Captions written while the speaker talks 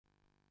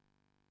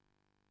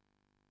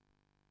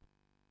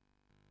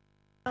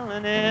I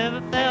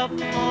never felt more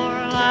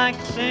like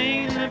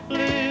singing the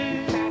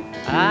blues.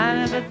 I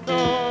never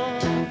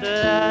thought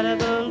that I'd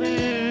ever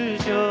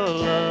lose your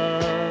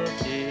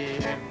love,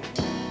 dear.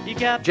 You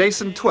got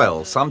Jason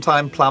Twell,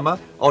 sometime plumber,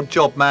 odd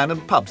job man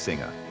and pub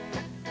singer.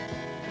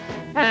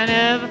 I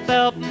never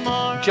felt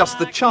more Just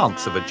the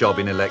chance of a job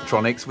in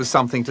electronics was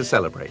something to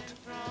celebrate.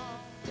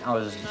 I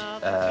was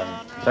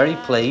very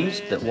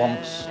pleased that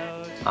once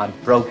I'd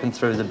broken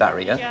through the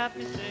barrier,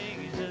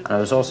 and I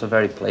was also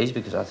very pleased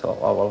because I thought,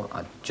 oh well,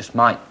 I just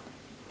might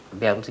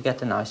be able to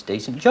get a nice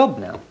decent job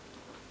now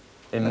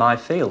in my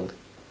field.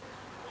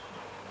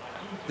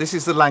 This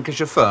is the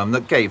Lancashire firm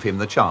that gave him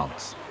the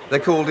chance. They're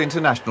called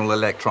International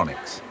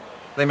Electronics.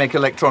 They make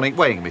electronic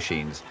weighing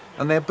machines,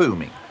 and they're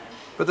booming.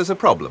 But there's a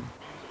problem.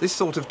 This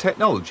sort of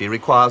technology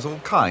requires all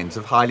kinds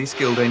of highly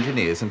skilled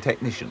engineers and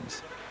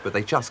technicians, but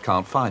they just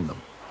can't find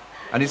them.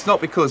 And it's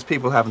not because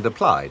people haven't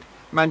applied.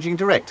 Managing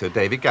Director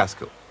David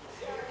Gaskell.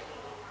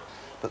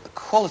 But the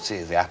quality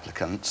of the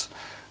applicants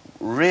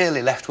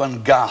really left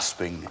one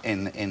gasping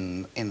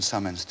in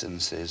some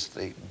instances.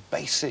 The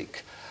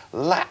basic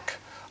lack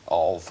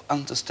of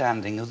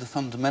understanding of the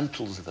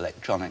fundamentals of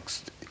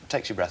electronics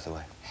takes your breath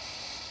away.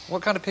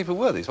 What kind of people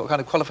were these? What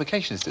kind of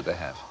qualifications did they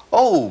have?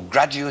 Oh,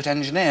 graduate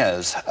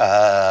engineers,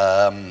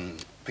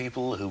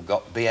 people who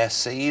got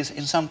BScs,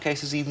 in some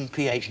cases even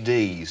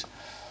PhDs.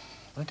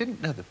 They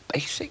didn't know the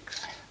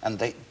basics. And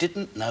they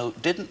didn't know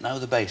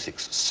the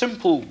basics.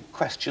 Simple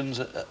questions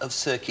of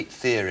circuit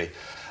theory,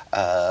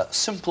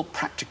 simple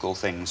practical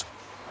things.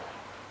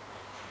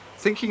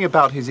 Thinking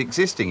about his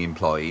existing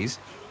employees,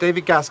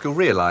 David Gaskell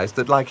realised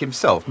that, like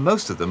himself,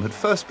 most of them had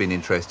first been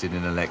interested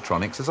in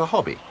electronics as a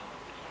hobby.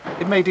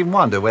 It made him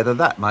wonder whether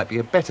that might be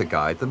a better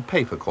guide than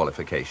paper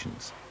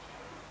qualifications.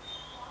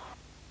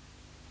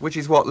 Which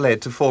is what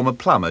led to former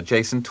plumber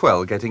Jason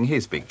Twell getting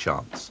his big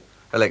chance.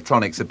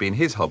 Electronics had been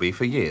his hobby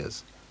for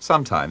years,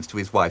 sometimes to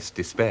his wife's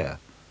despair.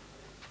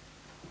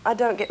 I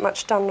don't get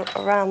much done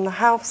around the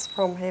house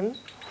from him.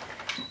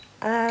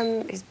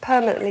 He's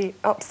permanently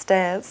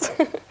upstairs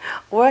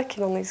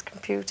working on these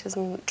computers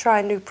and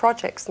trying new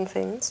projects and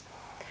things.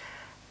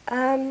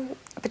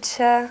 But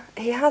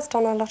he has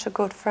done a lot of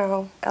good for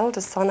our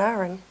eldest son,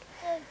 Aaron,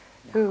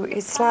 who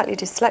is slightly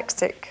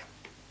dyslexic.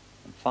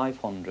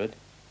 500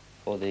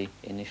 for the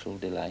initial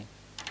delay.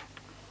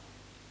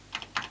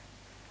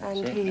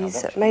 And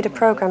he's made a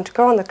program to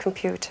go on the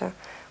computer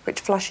which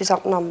flashes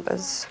up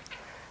numbers,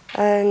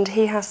 and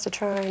he has to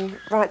try and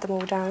write them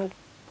all down.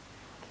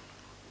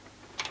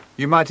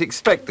 You might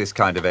expect this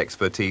kind of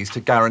expertise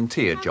to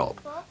guarantee a job,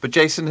 but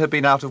Jason had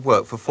been out of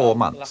work for 4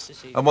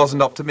 months and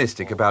wasn't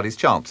optimistic about his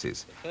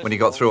chances when he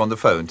got through on the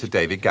phone to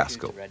David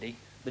Gaskell.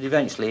 But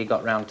eventually he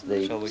got round to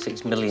the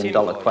 $6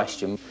 million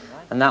question,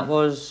 and that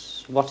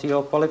was, what are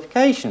your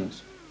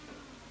qualifications?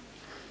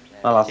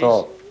 Well, I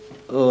thought,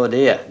 oh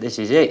dear, this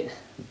is it.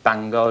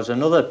 Bang goes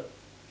another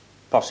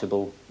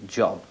possible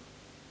job,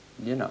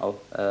 you know,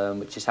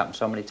 which has happened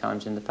so many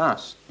times in the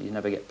past. You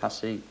never get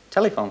past the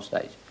telephone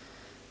stage.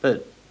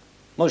 But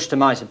much to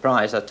my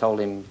surprise, I told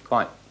him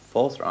quite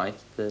forthright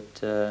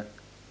that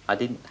I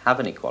didn't have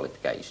any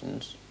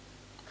qualifications.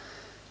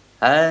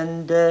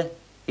 And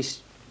he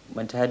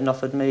went ahead and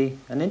offered me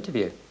an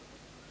interview.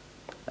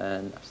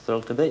 And I was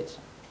thrilled to bits.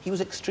 He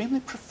was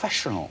extremely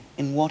professional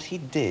in what he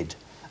did.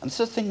 And this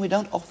is a thing we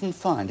don't often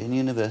find in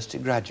university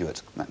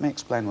graduates. Let me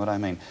explain what I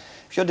mean.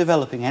 If you're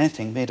developing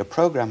anything, be it a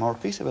program or a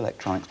piece of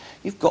electronics,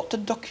 you've got to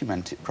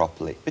document it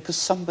properly because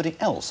somebody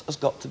else has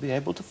got to be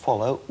able to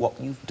follow what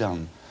you've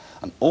done.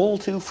 And all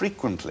too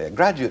frequently, a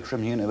graduate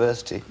from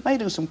university may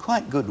do some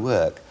quite good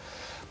work,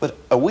 but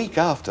a week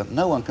after,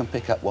 no one can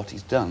pick up what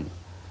he's done.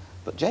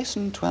 But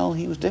Jason Twell,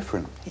 he was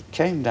different. He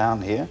came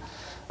down here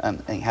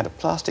and he had a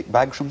plastic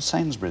bag from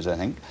Sainsbury's, I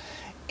think,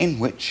 in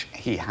which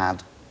he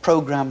had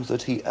programs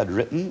that he had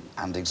written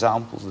and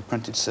examples of the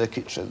printed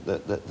circuits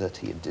that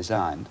he had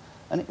designed,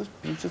 and it was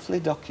beautifully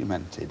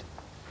documented.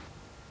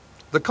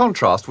 The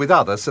contrast with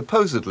other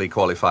supposedly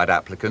qualified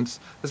applicants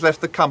has left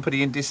the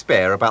company in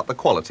despair about the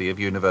quality of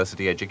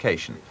university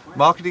education.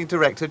 Marketing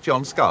Director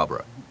John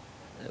Scarborough.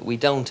 We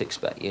don't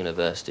expect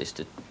universities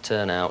to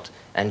turn out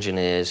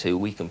engineers who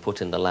we can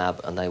put in the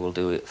lab and they will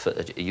do it for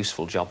a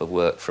useful job of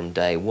work from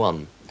day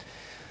one.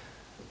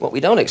 What we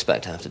don't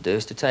expect to have to do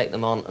is to take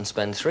them on and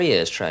spend 3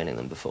 years training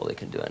them before they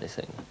can do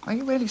anything. Are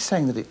you really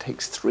saying that it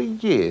takes 3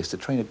 years to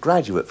train a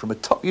graduate from a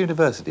top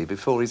university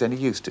before he's any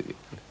use to you?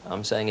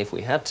 I'm saying if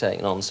we had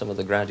taken on some of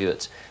the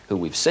graduates who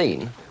we've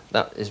seen,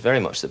 that is very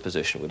much the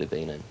position we'd have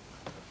been in.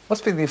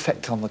 What's been the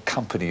effect on the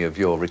company of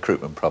your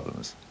recruitment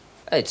problems?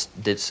 It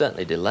did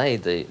certainly delay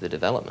the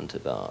development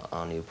of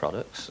our new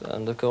products,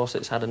 and of course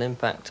it's had an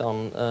impact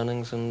on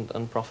earnings and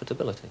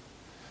profitability.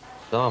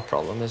 Our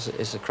problem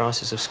is a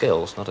crisis of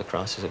skills, not a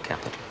crisis of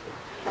capital.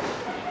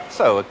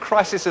 So, a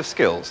crisis of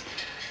skills.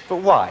 But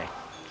why?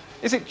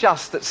 Is it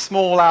just that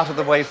small,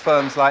 out-of-the-way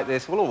firms like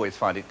this will always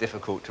find it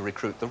difficult to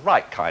recruit the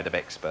right kind of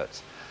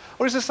experts?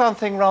 Or is there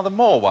something rather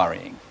more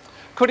worrying?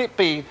 Could it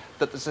be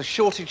that there's a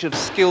shortage of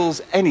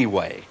skills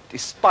anyway,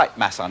 despite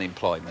mass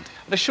unemployment,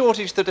 and a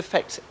shortage that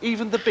affects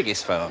even the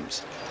biggest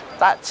firms?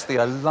 That's the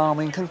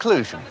alarming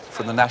conclusion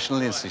from the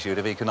National Institute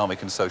of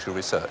Economic and Social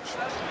Research.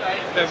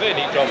 They're very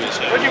neat drawings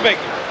here. Where do you make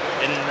them?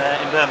 In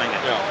Birmingham,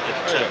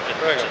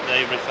 at the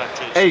Avery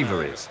factory.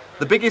 Avery's,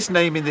 the biggest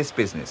name in this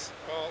business.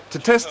 To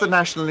test the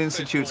National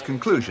Institute's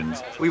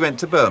conclusions, we went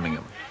to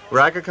Birmingham,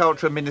 where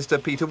Agriculture Minister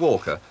Peter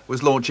Walker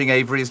was launching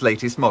Avery's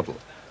latest model,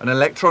 an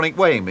electronic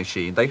weighing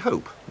machine they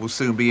hope will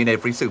soon be in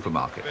every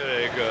supermarket.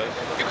 Very good.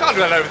 You can't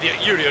run over the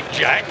Union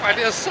Jack, my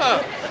dear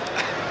sir.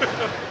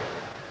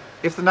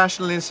 If the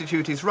National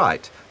Institute is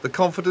right, the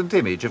confident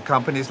image of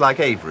companies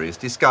like Avery's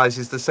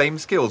disguises the same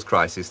skills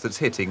crisis that's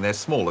hitting their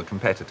smaller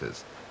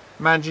competitors.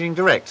 Managing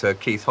Director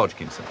Keith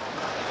Hodgkinson.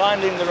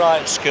 Finding the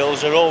right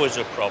skills are always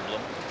a problem.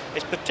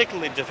 It's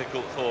particularly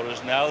difficult for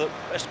us now,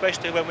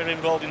 especially when we're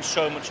involved in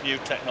so much new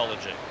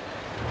technology.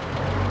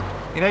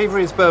 In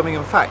Avery's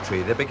Birmingham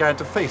factory, they began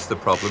to face the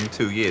problem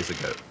 2 years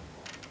ago.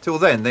 Till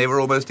then, they were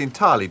almost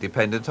entirely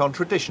dependent on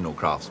traditional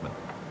craftsmen.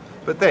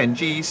 But then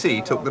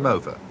GEC took them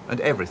over, and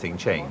everything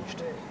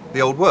changed.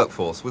 The old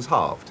workforce was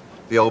halved,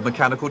 the old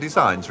mechanical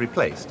designs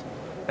replaced.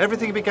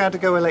 Everything began to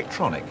go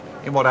electronic,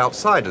 in what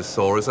outsiders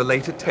saw as a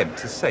late attempt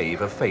to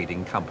save a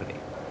fading company.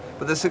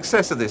 But the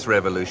success of this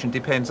revolution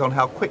depends on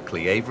how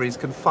quickly Avery's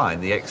can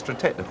find the extra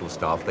technical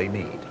staff they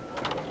need.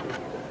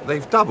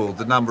 They've doubled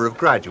the number of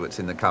graduates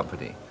in the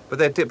company, but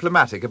they're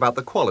diplomatic about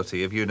the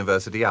quality of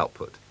university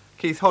output.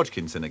 Keith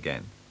Hodgkinson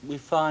again. We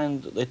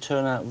find that they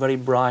turn out very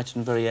bright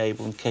and very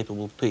able and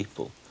capable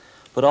people,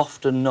 but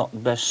often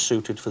not best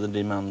suited for the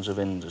demands of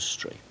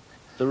industry.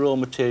 The raw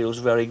material is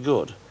very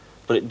good,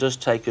 but it does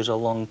take us a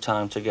long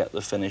time to get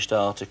the finished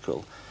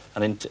article.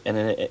 And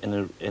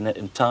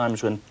in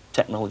times when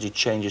technology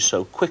changes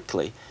so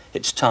quickly,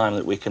 it's time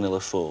that we can ill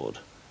afford.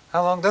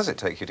 How long does it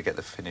take you to get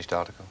the finished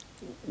article?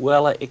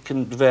 Well, it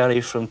can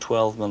vary from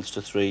 12 months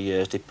to 3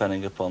 years,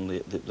 depending upon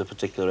the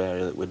particular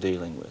area that we're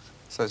dealing with.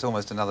 So it's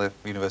almost another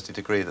university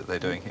degree that they're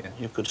doing here.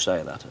 You could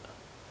say that.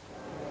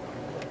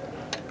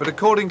 But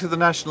according to the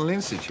National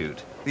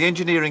Institute, the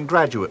engineering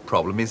graduate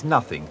problem is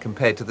nothing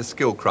compared to the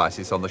skill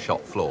crisis on the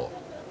shop floor.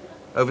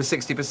 Over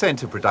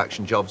 60% of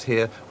production jobs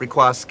here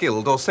require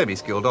skilled or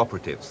semi-skilled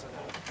operatives.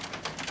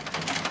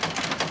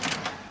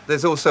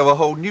 There's also a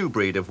whole new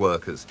breed of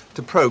workers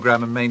to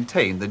program and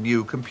maintain the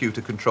new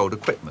computer-controlled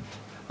equipment,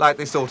 like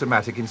this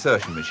automatic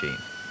insertion machine.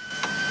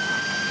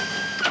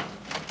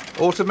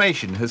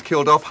 Automation has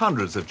killed off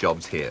hundreds of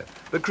jobs here,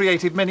 but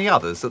created many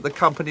others that the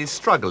company is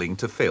struggling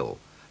to fill.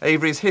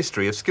 Avery's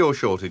history of skill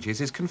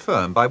shortages is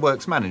confirmed by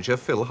Works Manager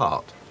Phil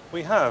Hart.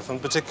 We have,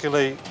 and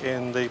particularly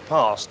in the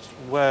past,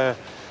 where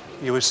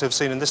you would have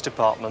seen in this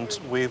department,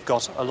 we've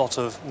got a lot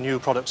of new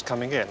products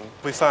coming in.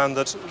 We found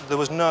that there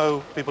was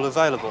no people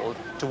available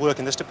to work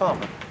in this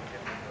department.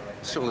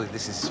 Surely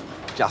this is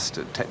just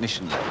a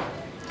technician level.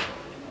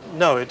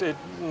 No, it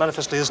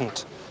manifestly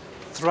isn't.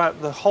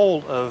 Throughout the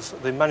whole of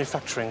the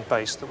manufacturing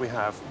base that we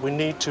have, we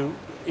need to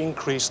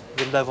increase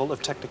the level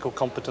of technical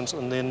competence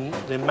and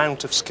the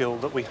amount of skill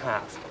that we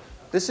have.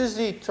 This is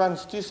the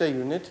transducer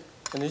unit,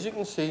 and as you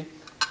can see,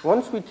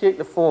 once we take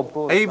the 4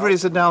 boards...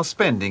 Avery's are now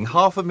spending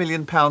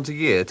 £500,000 a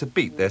year to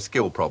beat their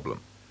skill problem.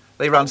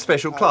 They run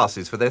special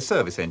classes for their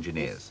service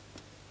engineers.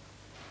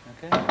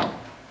 Okay.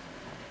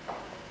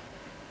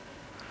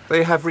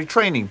 They have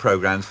retraining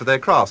programs for their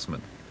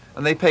craftsmen,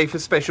 and they pay for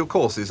special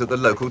courses at the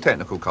local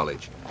technical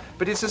college.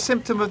 But it's a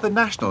symptom of the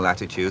national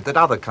attitude that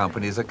other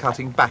companies are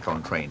cutting back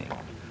on training,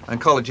 and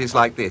colleges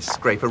like this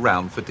scrape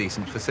around for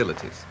decent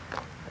facilities.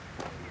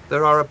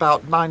 There are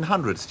about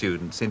 900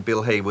 students in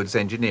Bill Hayward's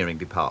engineering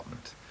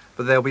department,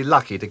 but they'll be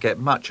lucky to get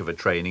much of a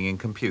training in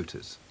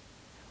computers.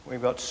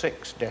 We've got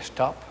 6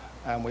 desktop,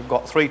 and we've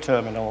got 3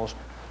 terminals,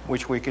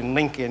 which we can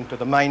link into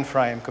the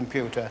mainframe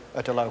computer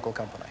at a local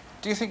company.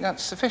 Do you think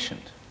that's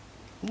sufficient?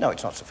 No,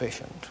 it's not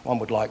sufficient. One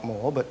would like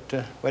more, but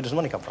where does the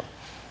money come from?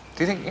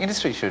 Do you think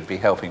industry should be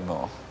helping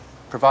more,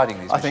 providing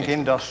these machines? I think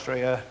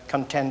industry are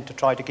content to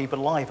try to keep it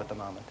alive at the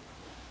moment.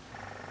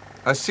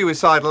 A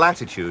suicidal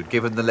attitude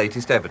given the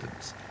latest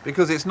evidence,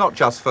 because it's not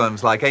just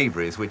firms like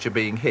Avery's which are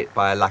being hit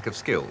by a lack of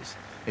skills.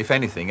 If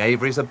anything,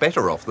 Avery's are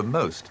better off than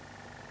most.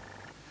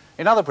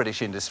 In other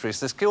British industries,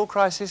 the skill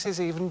crisis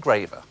is even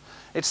graver.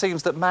 It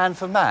seems that man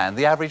for man,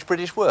 the average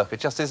British worker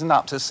just isn't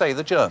up to, say,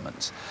 the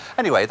Germans.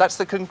 Anyway, that's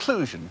the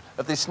conclusion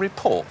of this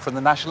report from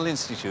the National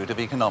Institute of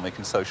Economic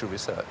and Social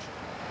Research.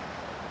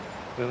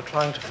 We were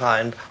trying to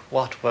find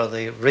what were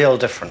the real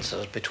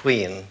differences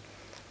between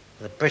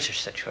the British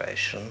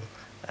situation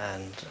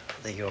and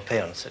the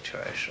European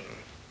situation.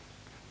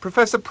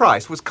 Professor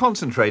Price was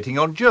concentrating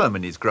on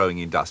Germany's growing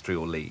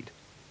industrial lead.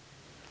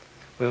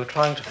 We were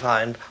trying to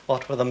find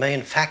what were the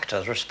main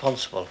factors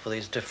responsible for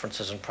these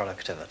differences in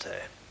productivity.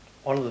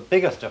 One of the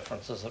biggest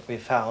differences that we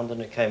found,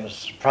 and it came as a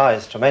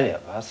surprise to many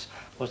of us,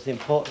 was the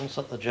importance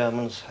that the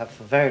Germans have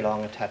for very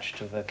long attached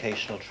to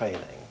vocational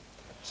training.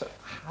 So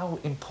how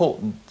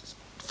important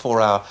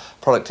for our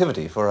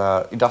productivity, for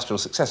our industrial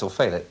success or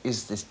failure,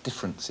 is this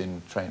difference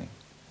in training?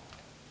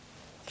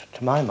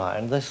 to my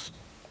mind, this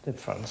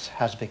difference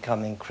has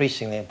become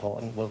increasingly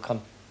important, will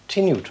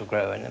continue to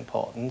grow in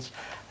importance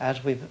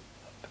as we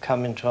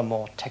come into a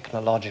more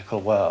technological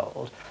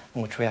world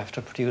in which we have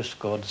to produce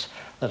goods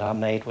that are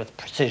made with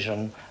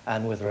precision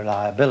and with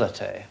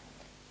reliability.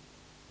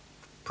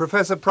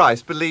 Professor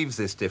Price believes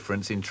this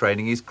difference in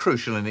training is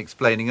crucial in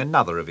explaining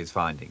another of his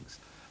findings,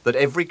 that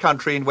every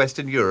country in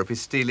Western Europe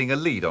is stealing a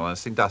lead on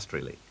us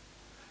industrially.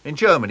 In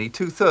Germany,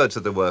 2/3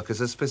 of the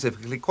workers are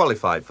specifically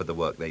qualified for the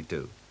work they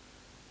do.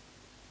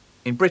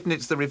 In Britain,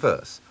 it's the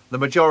reverse. The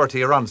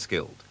majority are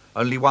unskilled.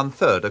 Only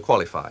 1/3 are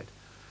qualified.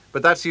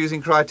 But that's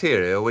using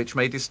criteria which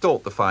may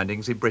distort the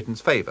findings in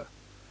Britain's favour.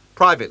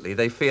 Privately,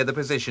 they fear the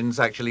position's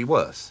actually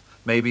worse.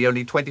 Maybe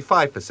only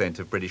 25%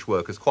 of British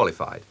workers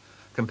qualified,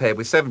 compared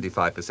with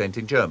 75%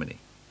 in Germany.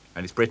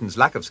 And it's Britain's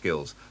lack of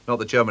skills, not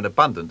the German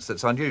abundance,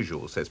 that's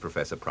unusual, says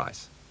Professor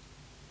Price.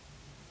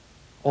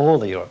 All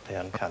the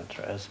European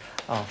countries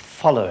are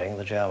following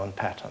the German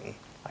pattern.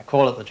 I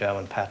call it the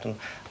German pattern.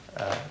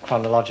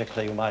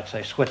 Chronologically, you might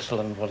say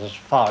Switzerland was as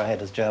far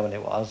ahead as Germany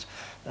was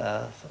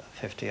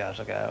 50 years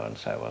ago, and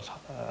so was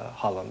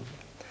Holland.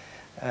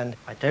 And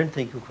I don't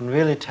think you can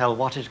really tell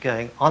what is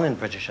going on in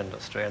British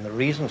industry and the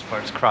reasons for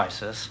its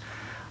crisis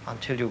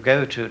until you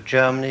go to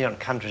Germany and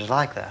countries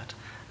like that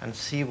and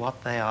see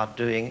what they are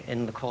doing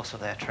in the course of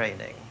their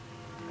training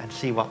and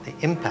see what the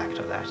impact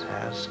of that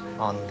has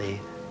on the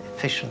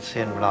efficiency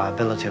and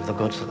reliability of the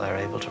goods that they're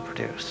able to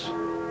produce.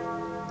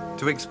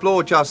 To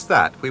explore just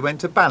that, we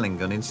went to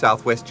Balingen in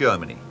southwest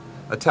Germany,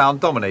 a town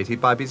dominated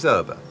by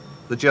Beserber,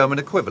 the German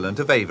equivalent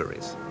of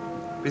Avery's.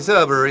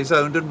 Beserber is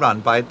owned and run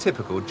by a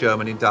typical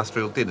German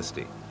industrial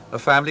dynasty, a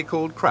family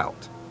called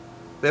Kraut.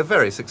 They're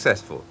very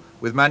successful,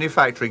 with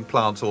manufacturing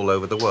plants all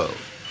over the world.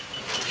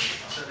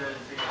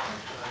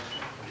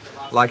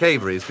 Like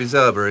Avery's,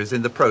 Beserber is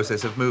in the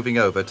process of moving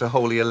over to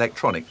wholly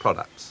electronic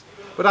products.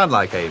 But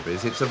unlike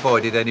Avery's, it's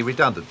avoided any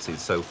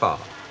redundancies so far.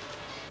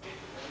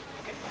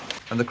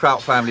 And the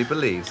Kraut family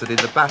believes that in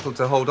the battle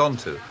to hold on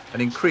to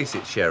and increase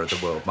its share of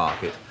the world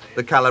market,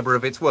 the calibre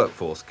of its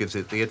workforce gives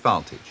it the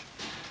advantage.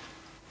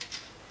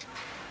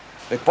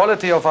 The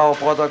quality of our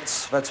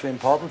products, that's the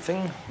important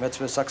thing. That's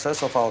the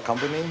success of our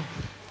company.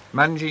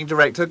 Managing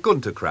Director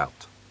Gunter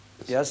Kraut.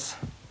 Yes,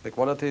 the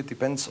quality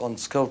depends on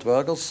skilled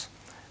workers,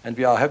 and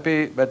we are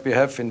happy that we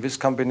have in this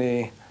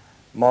company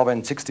more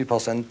than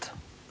 60%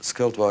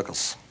 skilled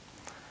workers.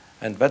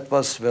 And that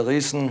was the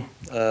reason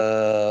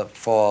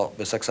for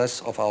the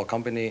success of our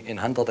company in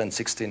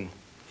 116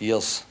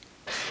 years.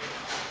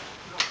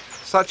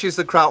 Such is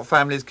the Kraut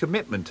family's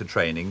commitment to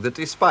training that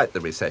despite the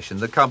recession,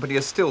 the company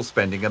is still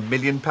spending £1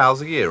 million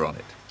a year on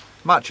it,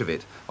 much of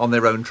it on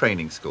their own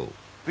training school.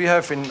 We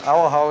have in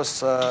our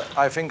house,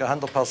 I think,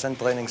 100%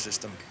 training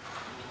system.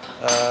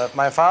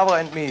 My father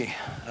and me,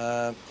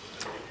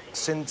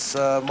 since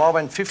more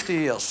than 50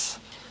 years,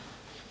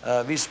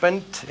 we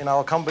spent in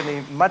our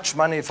company much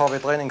money for the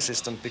training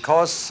system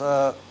because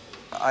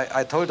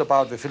I told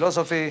about the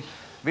philosophy.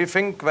 We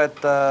think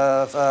that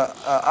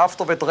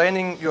after the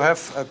training you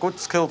have good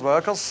skilled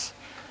workers.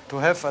 To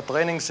have a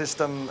training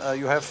system,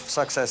 you have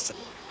success.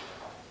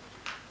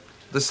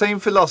 The same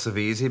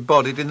philosophy is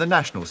embodied in the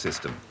national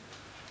system.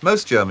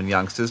 Most German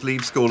youngsters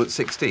leave school at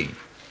 16,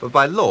 but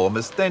by law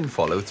must then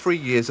follow 3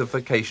 years of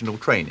vocational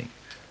training.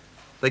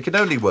 They can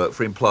only work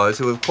for employers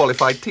who have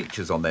qualified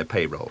teachers on their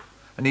payroll,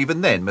 and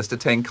even then must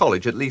attend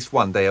college at least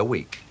 1 day a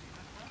week.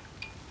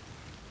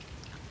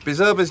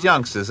 Beserber's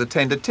youngsters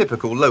attend a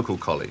typical local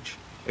college.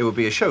 It would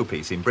be a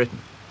showpiece in Britain.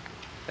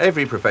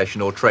 Every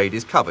profession or trade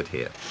is covered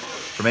here,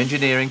 from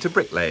engineering to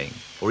bricklaying,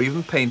 or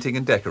even painting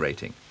and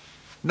decorating.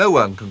 No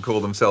one can call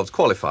themselves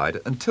qualified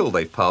until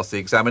they've passed the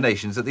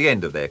examinations at the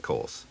end of their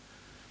course.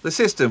 The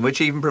system, which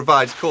even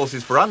provides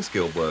courses for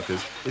unskilled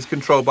workers, is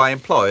controlled by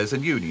employers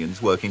and unions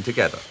working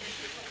together.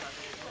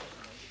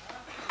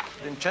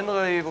 In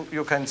generally,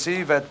 you can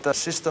see that the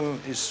system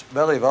is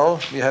very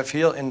well. We have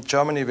here in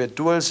Germany the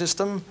dual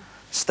system,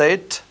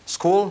 state,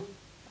 school,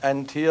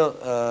 and here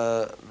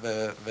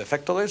the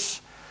factories.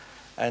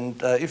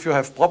 And if you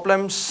have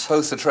problems...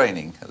 Both the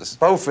training.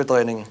 Both the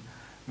training.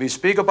 We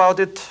speak about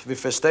it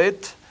with the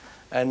state,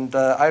 and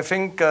I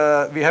think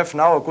we have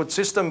now a good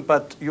system,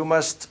 but you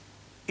must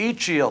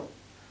each year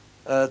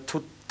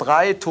to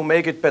try to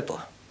make it better.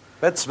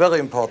 That's very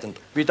important.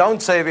 We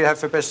don't say we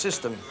have the best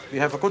system. We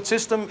have a good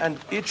system, and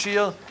each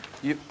year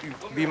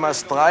we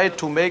must try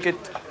to make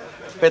it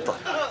better.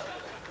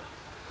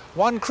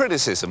 One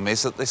criticism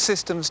is that the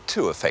system's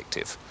too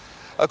effective.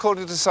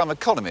 According to some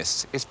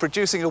economists, it's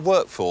producing a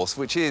workforce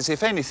which is,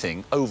 if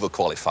anything,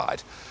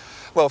 overqualified.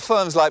 Well,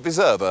 firms like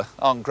Beserber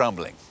aren't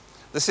grumbling.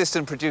 The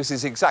system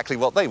produces exactly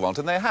what they want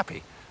and they're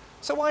happy.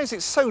 So why is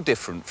it so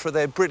different for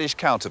their British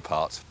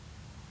counterparts?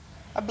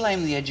 I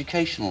blame the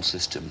educational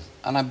system,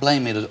 and I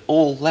blame it at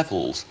all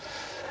levels,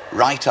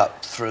 right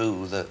up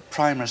through the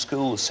primary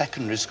school, the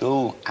secondary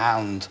school,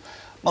 and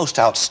most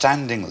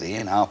outstandingly,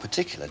 in our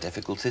particular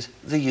difficulties,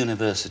 the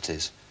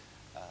universities.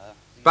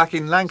 Back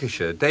in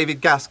Lancashire, David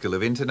Gaskell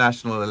of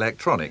International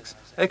Electronics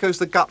echoes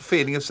the gut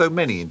feeling of so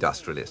many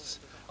industrialists.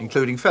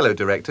 including fellow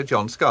director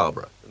John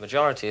Scarborough. The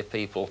majority of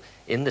people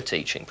in the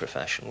teaching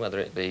profession, whether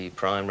it be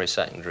primary,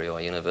 secondary or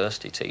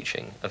university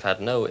teaching, have had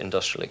no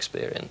industrial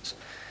experience.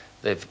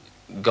 They've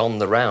gone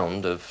the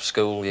round of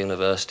school,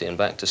 university and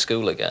back to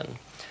school again.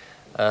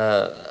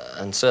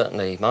 And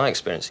certainly my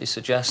experiences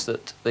suggest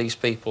that these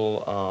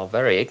people are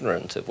very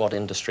ignorant of what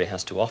industry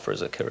has to offer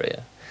as a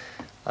career.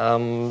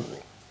 And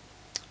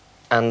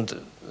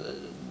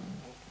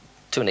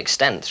to an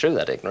extent, through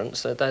that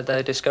ignorance,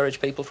 they discourage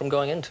people from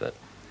going into it.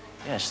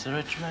 Yes, there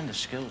are tremendous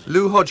skills.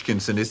 Lou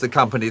Hodgkinson is the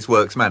company's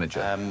works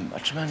manager. A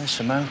tremendous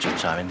amount of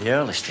time in the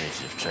early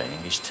stages of training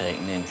is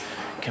taken in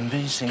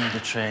convincing the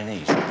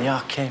trainees that they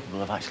are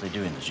capable of actually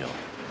doing the job.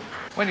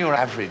 When your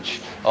average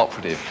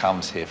operative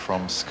comes here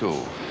from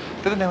school,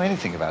 do they know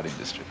anything about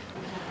industry?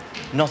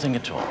 Nothing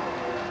at all.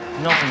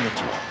 Nothing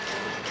at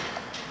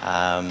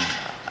all.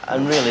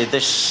 And really,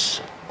 this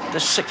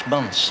 6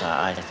 months,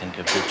 I think,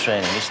 of the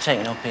training is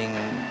taken up in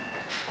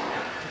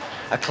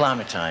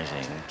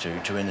acclimatising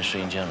to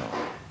industry in general.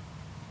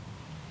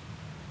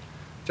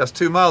 Just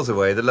 2 miles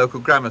away, the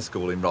local grammar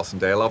school in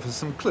Rossendale offers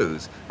some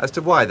clues as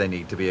to why they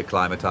need to be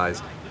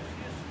acclimatised.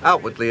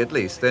 Outwardly, at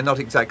least, they're not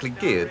exactly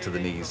geared to the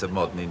needs of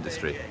modern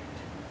industry.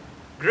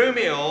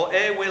 Grumio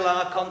e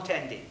willa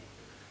contending.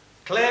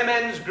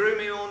 Clemens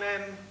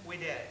grumionem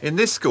videre. In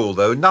this school,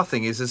 though,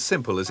 nothing is as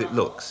simple as it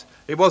looks.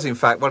 It was, in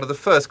fact, one of the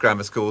first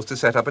grammar schools to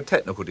set up a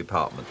technical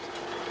department.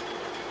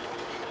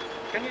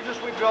 Can you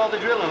just withdraw the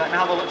drill and let me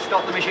have a look,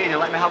 stop the machine and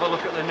let me have a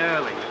look at the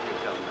knurling that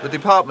you've done there? The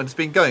department's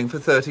been going for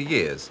 30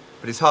 years,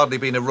 but it's hardly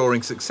been a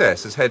roaring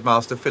success, as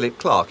Headmaster Philip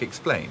Clark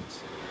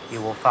explains.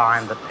 You will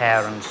find that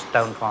parents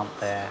don't want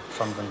their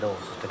sons and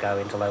daughters to go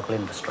into local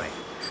industry,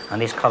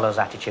 and this colours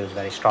attitudes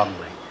very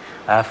strongly.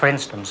 For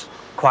instance,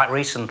 quite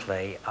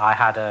recently, I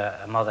had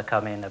a mother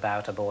come in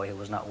about a boy who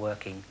was not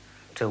working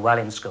too well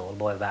in school, a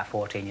boy of about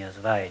 14 years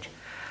of age.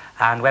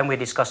 And when we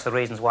discussed the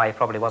reasons why he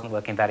probably wasn't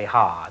working very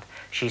hard,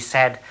 she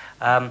said,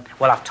 well,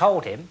 I've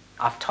told him,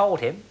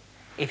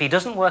 if he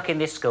doesn't work in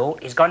this school,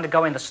 he's going to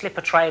go in the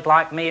slipper trade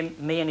like me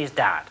and his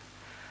dad.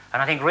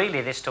 And I think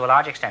really this, to a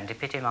large extent,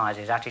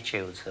 epitomises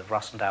attitudes of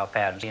Rossendale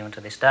parents, even to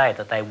this day,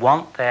 that they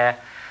want their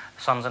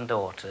sons and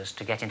daughters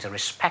to get into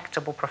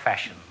respectable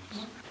professions.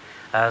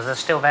 There's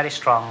still very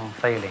strong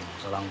feelings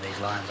along these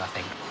lines, I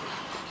think.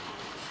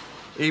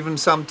 Even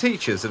some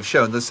teachers have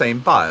shown the same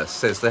bias,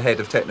 says the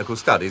head of technical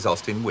studies,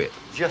 Austin Whip.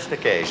 Just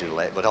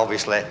occasionally, but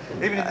obviously,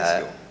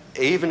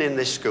 Even in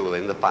this school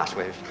in the past,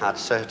 we've had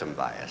certain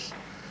bias.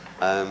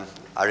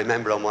 I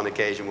remember on one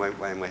occasion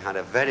when we had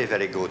a very,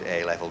 very good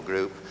A-level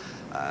group.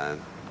 There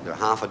were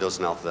half a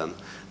dozen of them.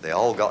 They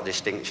all got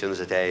distinctions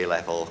at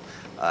A-level,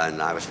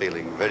 and I was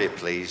feeling very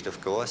pleased, of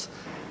course.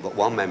 But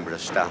one member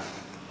of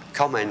staff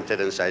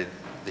commented and said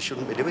they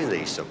shouldn't be doing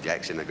these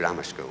subjects in a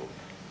grammar school.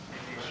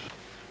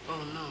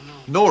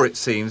 Nor, it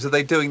seems, are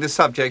they doing the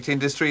subject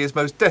industry is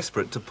most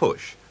desperate to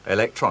push,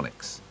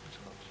 electronics.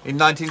 In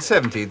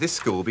 1970, this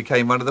school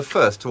became one of the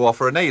first to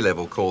offer an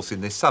A-level course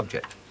in this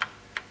subject.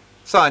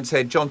 Science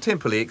head John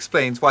Timperley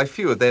explains why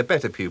few of their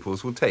better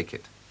pupils will take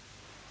it.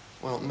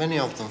 Well, many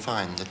of them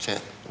find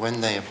that when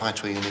they apply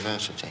to a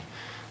university,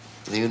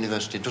 the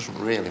university doesn't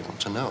really want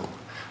to know.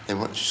 They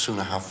much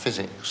sooner have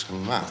physics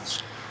and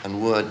maths,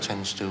 and word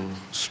tends to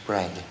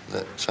spread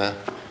that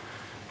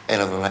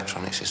A-level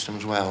electronic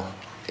systems, well,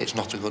 it's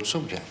not a good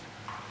subject.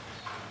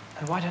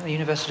 And why don't the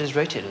universities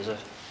rate it as a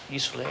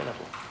useful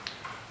A-level?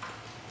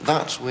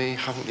 That we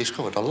haven't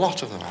discovered. A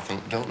lot of them, I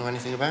think, don't know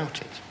anything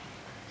about it.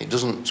 It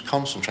doesn't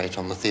concentrate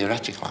on the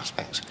theoretical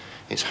aspects.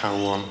 It's how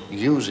one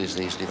uses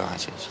these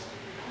devices,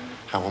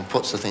 how one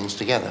puts the things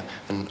together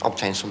and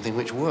obtains something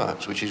which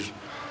works, which is,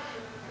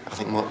 I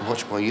think,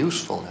 much more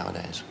useful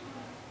nowadays.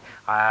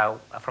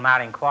 From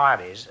our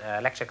inquiries,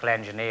 electrical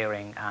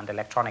engineering and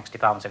electronics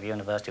departments of the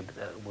university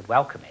would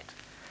welcome it,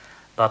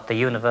 but the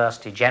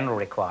university general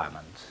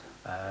requirements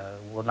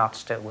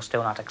will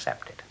still not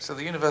accept it. So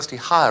the university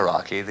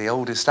hierarchy, the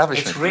old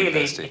establishment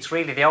It's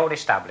really the old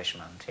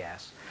establishment,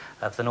 yes,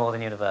 of the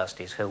northern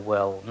universities who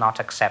will not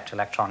accept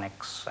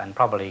electronics and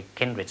probably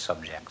kindred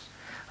subjects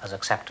as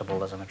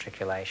acceptable as a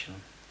matriculation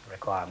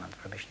requirement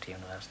for admission to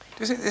university.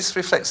 Do you think this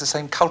reflects the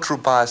same cultural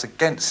bias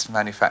against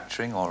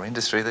manufacturing or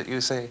industry that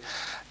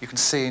you can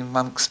see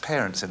amongst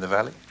parents in the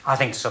valley? I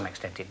think to some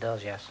extent it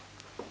does, yes.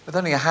 With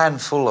only a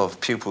handful of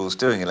pupils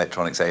doing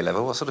electronics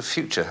A-level, what sort of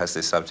future has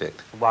this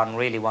subject? One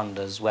really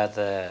wonders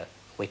whether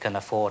we can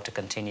afford to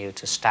continue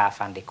to staff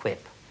and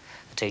equip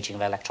the teaching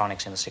of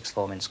electronics in the sixth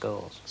form in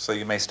schools. So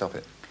you may stop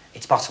it?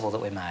 It's possible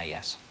that we may,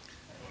 yes.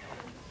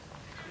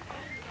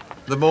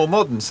 The more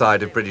modern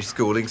side of British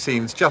schooling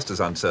seems just as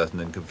uncertain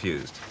and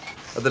confused.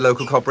 At the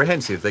local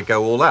comprehensive, they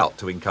go all out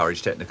to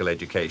encourage technical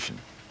education,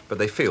 but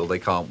they feel they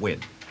can't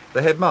win.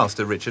 The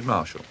headmaster, Richard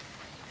Marshall.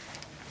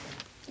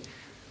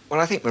 Well,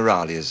 I think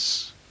morale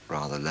is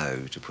rather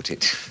low, to put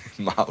it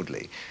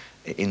mildly,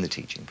 in the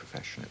teaching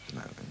profession at the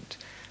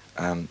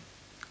moment.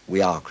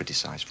 We are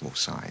criticised from all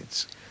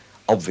sides.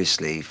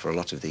 Obviously, for a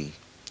lot of the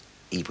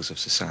evils of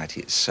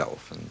society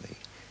itself and the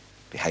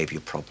behaviour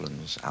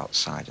problems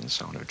outside and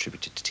so on are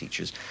attributed to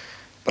teachers.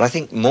 But I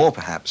think more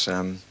perhaps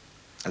are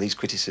these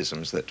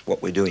criticisms that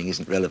what we're doing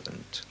isn't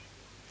relevant,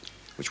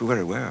 which we're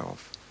very aware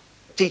of.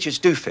 Teachers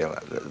do feel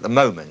at the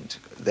moment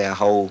their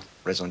whole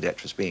raison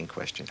d'etre is being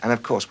questioned. And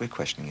of course we're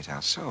questioning it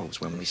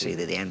ourselves when we see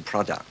that the end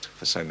product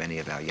for so many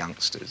of our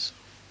youngsters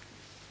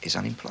is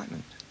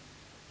unemployment.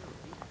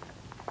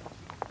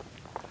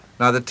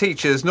 Neither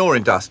teachers nor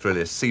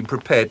industrialists seem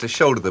prepared to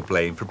shoulder the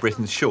blame for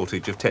Britain's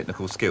shortage of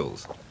technical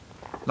skills.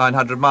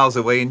 900 miles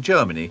away in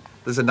Germany,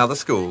 there's another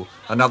school,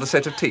 another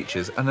set of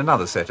teachers and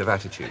another set of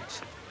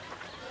attitudes.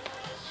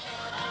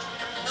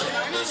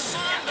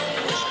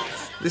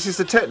 This is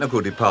the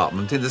technical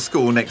department in the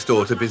school next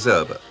door to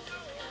Bizerba.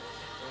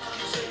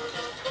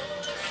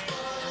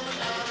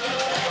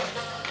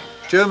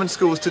 German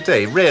schools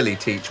today rarely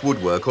teach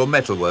woodwork or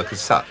metalwork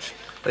as such.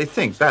 They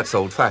think that's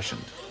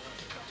old-fashioned.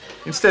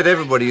 Instead,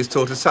 everybody is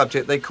taught a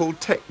subject they call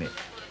technic.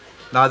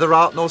 Neither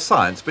art nor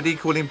science, but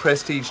equal in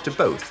prestige to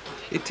both.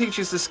 It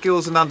teaches the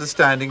skills and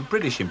understanding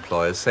British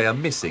employers say are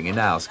missing in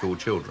our school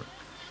children.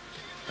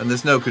 And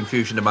there's no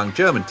confusion among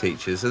German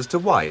teachers as to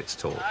why it's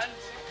taught.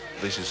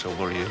 This is a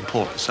very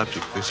important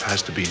subject. This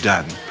has to be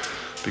done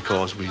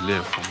because we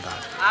live from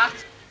that.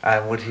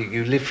 And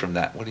you live from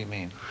that? What do you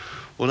mean?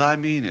 What I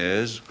mean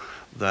is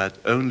that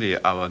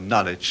only our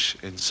knowledge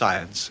in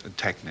science and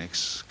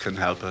techniques can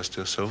help us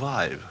to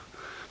survive,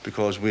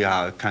 because we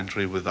are a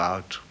country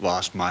without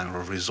vast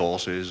mineral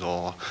resources,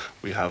 or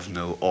we have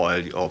no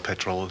oil or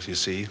petrol, you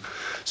see.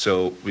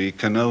 So we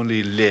can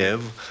only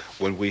live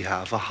when we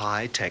have a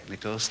high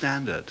technical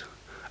standard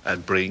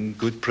and bring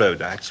good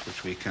products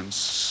which we can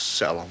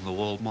sell on the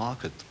world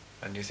market.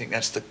 And you think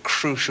that's the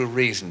crucial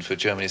reason for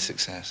Germany's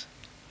success?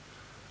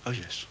 Oh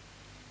yes,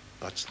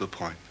 that's the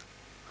point.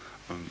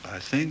 I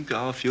think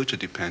our future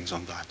depends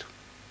on that.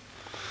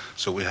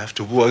 So we have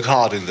to work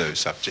hard in those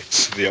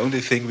subjects. The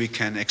only thing we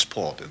can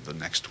export in the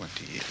next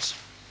 20 years.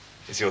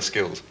 Is your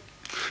skills?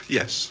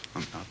 Yes,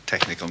 and our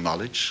technical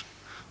knowledge.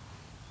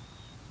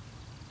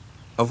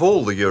 Of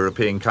all the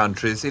European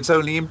countries, it's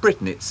only in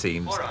Britain, it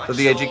seems, that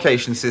the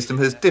education system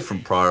has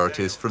different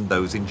priorities from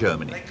those in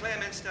Germany.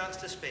 Clement starts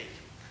to speak.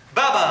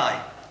 Bye-bye.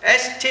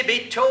 Est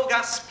tibi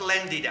toga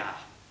splendida.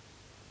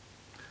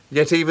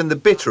 Yet even the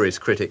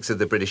bitterest critics of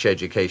the British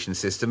education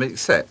system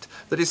accept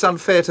that it's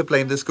unfair to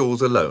blame the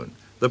schools alone.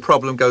 The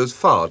problem goes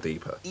far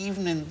deeper.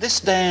 Even in this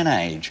day and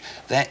age,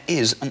 there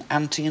is an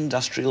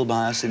anti-industrial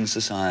bias in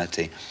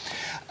society.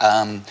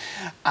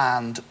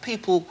 And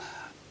people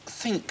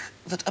think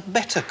that a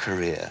better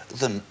career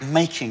than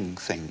making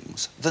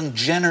things, than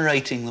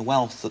generating the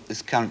wealth that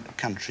this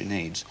country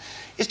needs,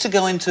 is to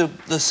go into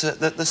the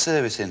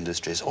service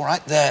industries. All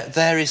right,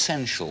 they're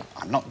essential.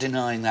 I'm not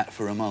denying that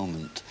for a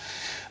moment.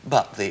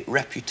 But the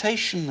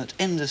reputation that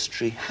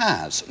industry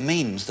has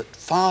means that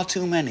far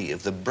too many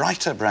of the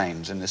brighter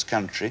brains in this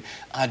country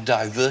are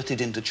diverted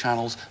into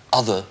channels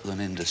other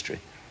than industry.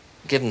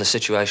 Given the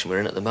situation we're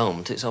in at the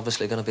moment, it's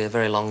obviously going to be a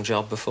very long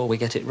job before we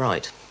get it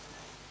right.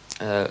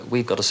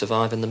 We've got to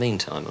survive in the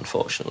meantime,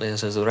 unfortunately,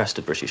 as the rest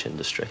of British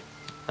industry.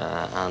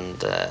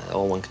 And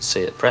all one can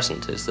see at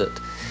present is that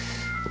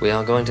we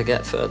are going to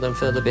get further and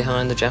further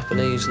behind the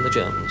Japanese and the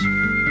Germans.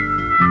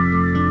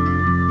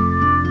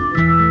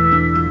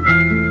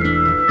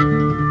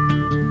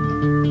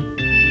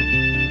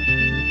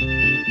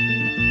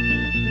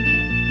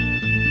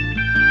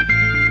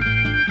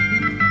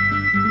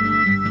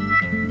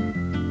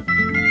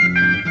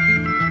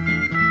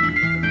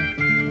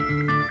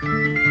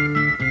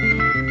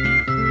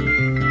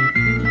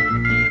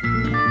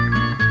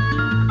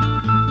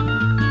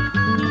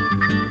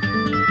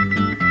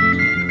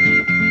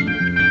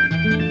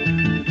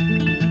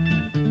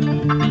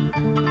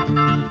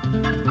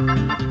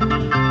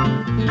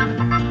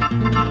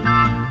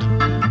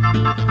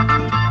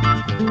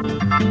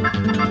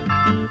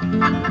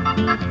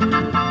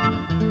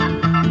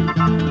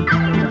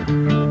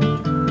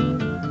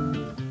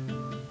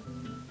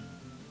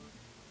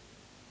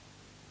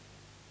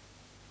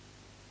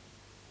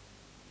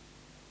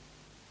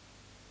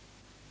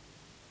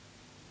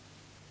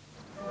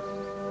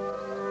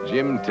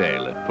 Jim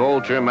Taylor,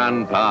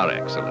 poultryman par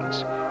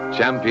excellence.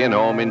 Champion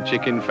home in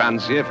chicken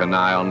fancier for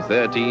nigh on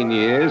 13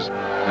 years,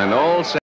 and all